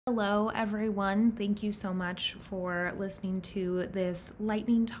Hello, everyone. Thank you so much for listening to this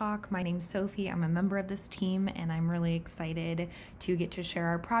lightning talk. My name's Sophie. I'm a member of this team, and I'm really excited to get to share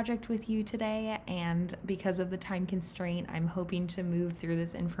our project with you today. And because of the time constraint, I'm hoping to move through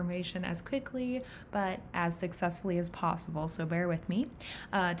this information as quickly but as successfully as possible, so bear with me.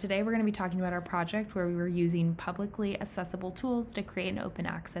 Today, we're going to be talking about our project where we were using publicly accessible tools to create an open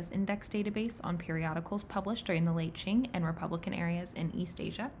access index database on periodicals published during the late Qing and Republican eras in East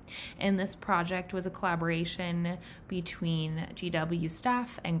Asia. And this project was a collaboration between GW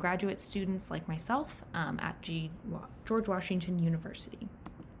staff and graduate students like myself at George Washington University.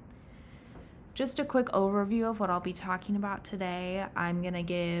 Just a quick overview of what I'll be talking about today. I'm going to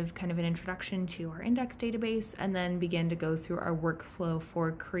give kind of an introduction to our index database and then begin to go through our workflow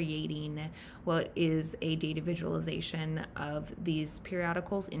for creating what is a data visualization of these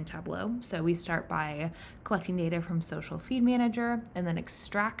periodicals in Tableau. So we start by collecting data from Social Feed Manager and then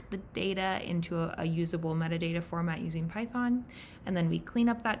extract the data into a usable metadata format using Python. And then we clean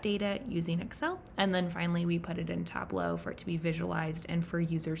up that data using Excel. And then finally, we put it in Tableau for it to be visualized and for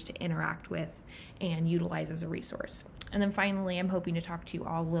users to interact with and utilize as a resource. And then finally, I'm hoping to talk to you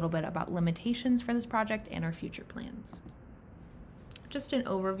all a little bit about limitations for this project and our future plans. Just an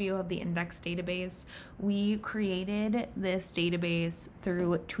overview of the index database. We created this database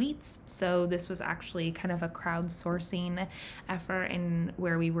through tweets. So this was actually kind of a crowdsourcing effort in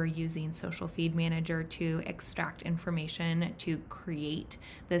where we were using Social Feed Manager to extract information to create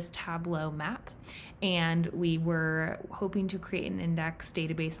this Tableau map. And we were hoping to create an index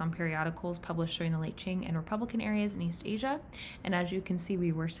database on periodicals published during the late Qing and Republican areas in East Asia. And as you can see,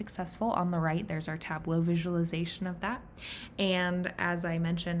 we were successful. On the right, there's our Tableau visualization of that. And as I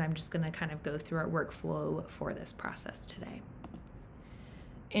mentioned, I'm just going to kind of go through our workflow for this process today.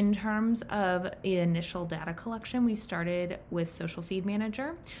 In terms of the initial data collection, we started with Social Feed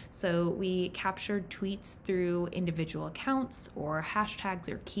Manager. So we captured tweets through individual accounts or hashtags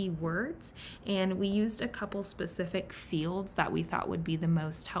or keywords, and we used a couple specific fields that we thought would be the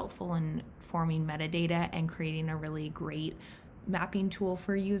most helpful in forming metadata and creating a really great mapping tool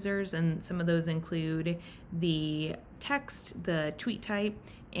for users. And some of those include the text, the tweet type,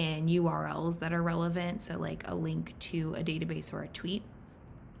 and URLs that are relevant, so like a link to a database or a tweet.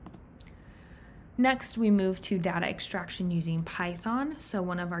 Next, we moved to data extraction using Python. So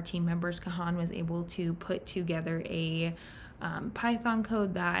one of our team members, Kahan, was able to put together a Python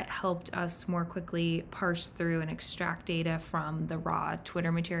code that helped us more quickly parse through and extract data from the raw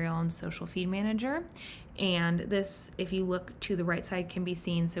Twitter material and Social Feed Manager. And this, if you look to the right side, can be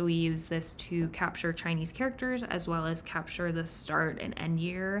seen. So we use this to capture Chinese characters as well as capture the start and end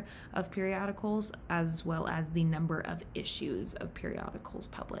year of periodicals, as well as the number of issues of periodicals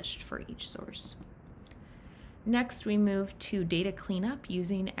published for each source. Next, we moved to data cleanup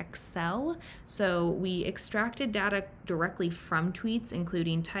using Excel. So we extracted data directly from tweets,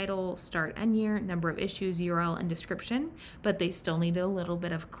 including title, start, end year, number of issues, URL, and description, but they still needed a little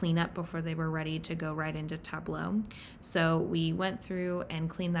bit of cleanup before they were ready to go right into Tableau. So we went through and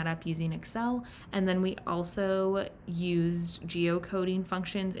cleaned that up using Excel, and then we also used geocoding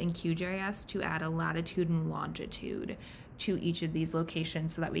functions in QGIS to add a latitude and longitude to each of these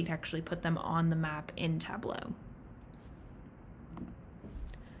locations so that we could actually put them on the map in Tableau.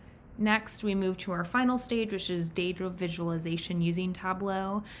 Next, we move to our final stage, which is data visualization using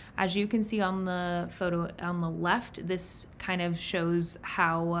Tableau. As you can see on the photo on the left, this kind of shows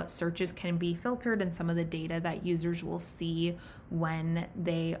how searches can be filtered and some of the data that users will see when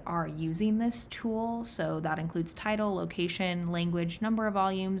they are using this tool. So that includes title, location, language, number of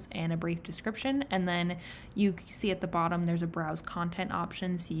volumes, and a brief description. And then you see at the bottom, there's a browse content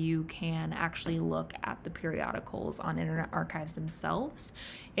option, so you can actually look at the periodicals on Internet Archives themselves.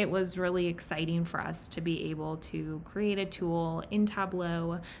 It was really exciting for us to be able to create a tool in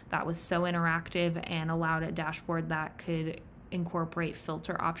Tableau that was so interactive and allowed a dashboard that could incorporate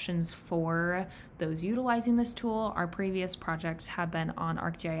filter options for those utilizing this tool. Our previous projects have been on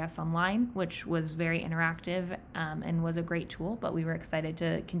ArcGIS Online, which was very interactive and was a great tool, but we were excited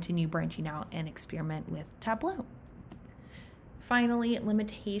to continue branching out and experiment with Tableau. Finally,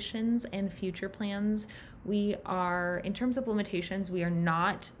 limitations and future plans. In terms of limitations, we are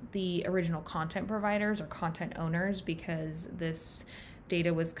not the original content providers or content owners because this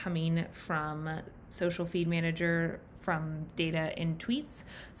data was coming from Social Feed Manager from data in tweets.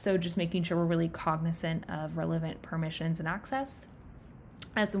 So just making sure we're really cognizant of relevant permissions and access.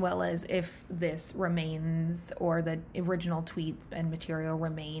 as well as if this remains or the original tweet and material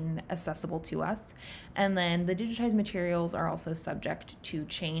remain accessible to us. And then the digitized materials are also subject to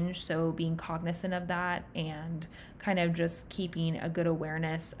change, so being cognizant of that and kind of just keeping a good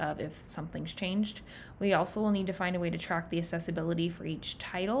awareness of if something's changed. We also will need to find a way to track the accessibility for each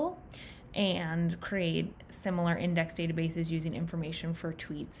title and create similar index databases using information for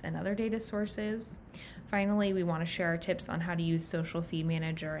tweets and other data sources. Finally, we want to share our tips on how to use Social Feed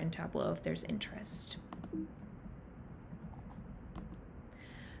Manager and Tableau if there's interest.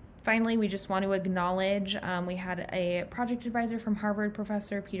 Finally, we just want to acknowledge we had a project advisor from Harvard,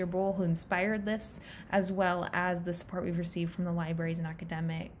 Professor Peter Bohl, who inspired this, as well as the support we've received from the libraries and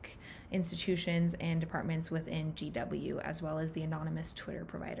academic institutions and departments within GW, as well as the anonymous Twitter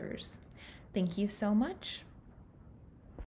providers. Thank you so much.